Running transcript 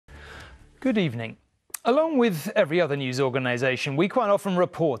Good evening. Along with every other news organisation, we quite often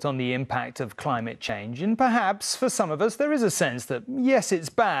report on the impact of climate change. And perhaps for some of us, there is a sense that, yes, it's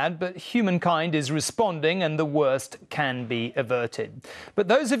bad, but humankind is responding and the worst can be averted. But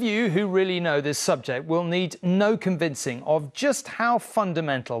those of you who really know this subject will need no convincing of just how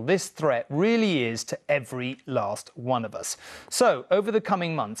fundamental this threat really is to every last one of us. So, over the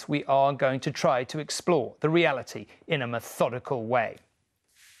coming months, we are going to try to explore the reality in a methodical way.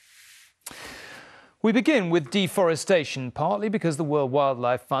 We begin with deforestation, partly because the World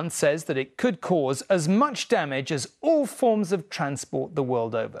Wildlife Fund says that it could cause as much damage as all forms of transport the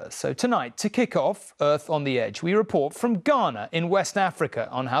world over. So tonight, to kick off Earth on the Edge, we report from Ghana in West Africa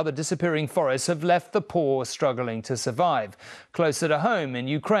on how the disappearing forests have left the poor struggling to survive. Closer to home in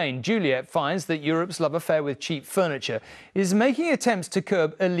Ukraine, Juliet finds that Europe's love affair with cheap furniture is making attempts to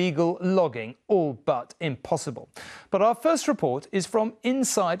curb illegal logging all but impossible. But our first report is from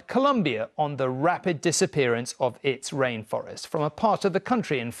inside Colombia on the rapid disappearance of its rainforest, from a part of the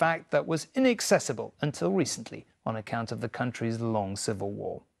country, in fact, that was inaccessible until recently on account of the country's long civil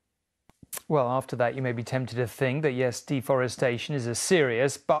war. Well, after that, you may be tempted to think that, yes, deforestation is a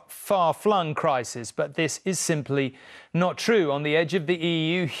serious but far-flung crisis, but this is simply not true. On the edge of the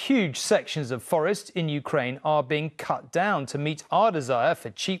EU, huge sections of forest in Ukraine are being cut down to meet our desire for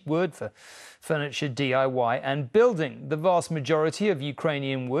cheap wood, for furniture, DIY and building. The vast majority of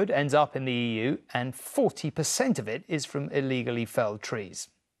Ukrainian wood ends up in the EU, and 40% of it is from illegally felled trees.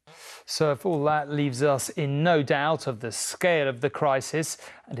 So if all that leaves us in no doubt of the scale of the crisis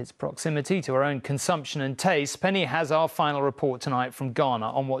and its proximity to our own consumption and taste, Penny has our final report tonight from Ghana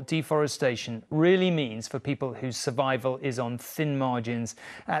on what deforestation really means for people whose survival is on thin margins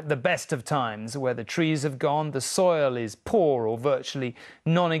at the best of times, where the trees have gone, the soil is poor or virtually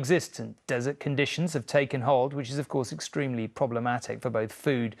non-existent. Desert conditions have taken hold, which is of course extremely problematic for both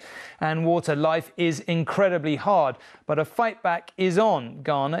food and water. Life is incredibly hard, but a fight back is on.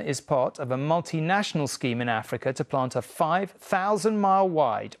 Ghana is part of a multinational scheme in Africa to plant a 5,000-mile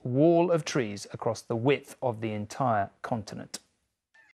wide wall of trees across the width of the entire continent.